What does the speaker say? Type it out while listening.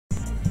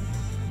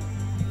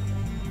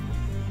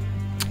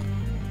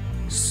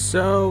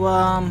So,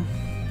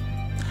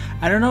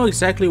 I don't know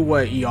exactly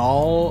what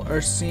y'all are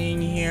seeing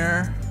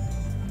here.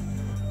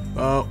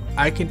 Well,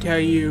 I can tell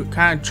you,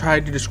 kind of try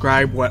to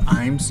describe what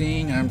I'm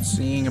seeing. I'm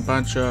seeing a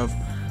bunch of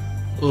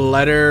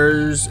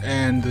letters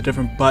and the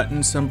different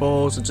button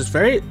symbols. It's just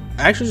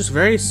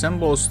very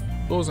symbols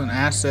and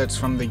assets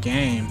from the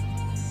game.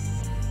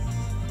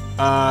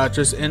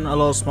 Just in a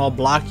little small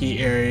blocky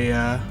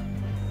area.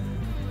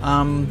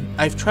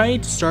 I've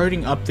tried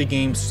starting up the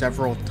game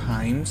several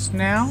times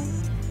now,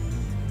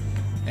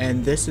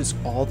 and this is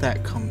all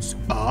that comes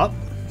up.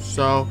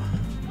 So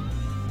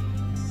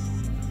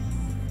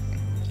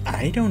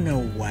I don't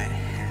know what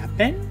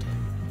happened.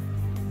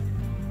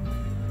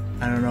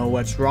 I don't know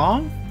what's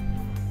wrong.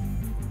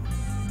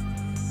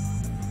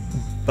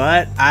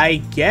 But I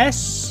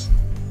guess,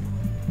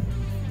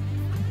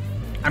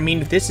 I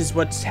mean, if this is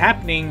what's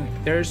happening,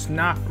 there's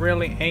not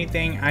really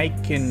anything I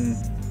can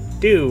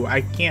do. I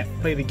can't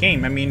play the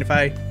game. I mean, if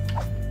I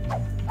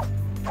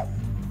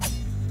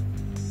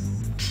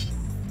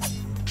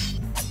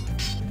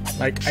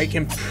like, I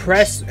can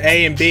press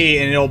A and B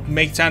and it'll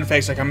make sound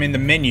effects like I'm in the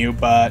menu,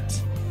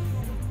 but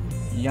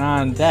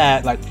beyond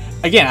that, like,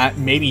 again,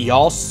 maybe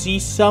y'all see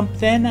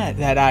something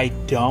that I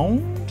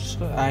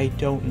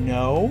don't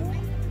know.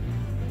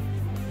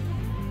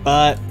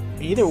 But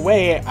either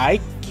way, I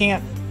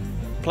can't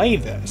play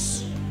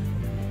this.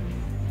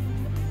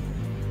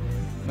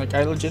 Like,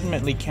 I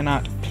legitimately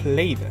cannot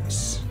play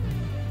this.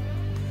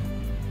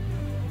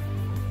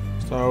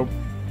 So,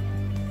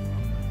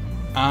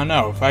 I don't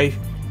know. If I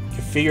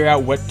can figure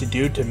out what to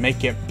do to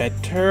make it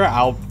better,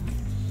 I'll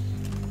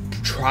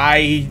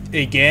try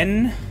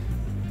again.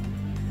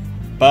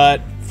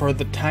 But for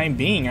the time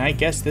being, I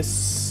guess this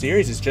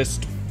series is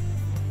just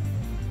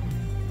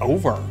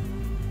over.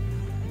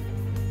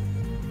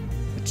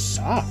 It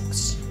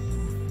sucks.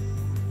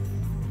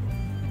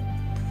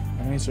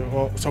 I mean,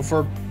 so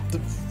for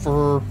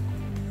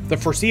the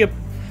foreseeable,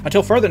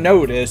 until further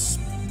notice,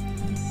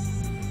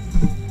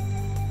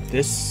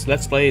 this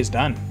Let's Play is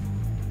done.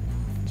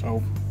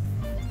 So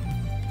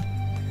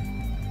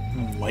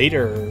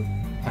later,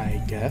 I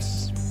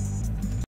guess.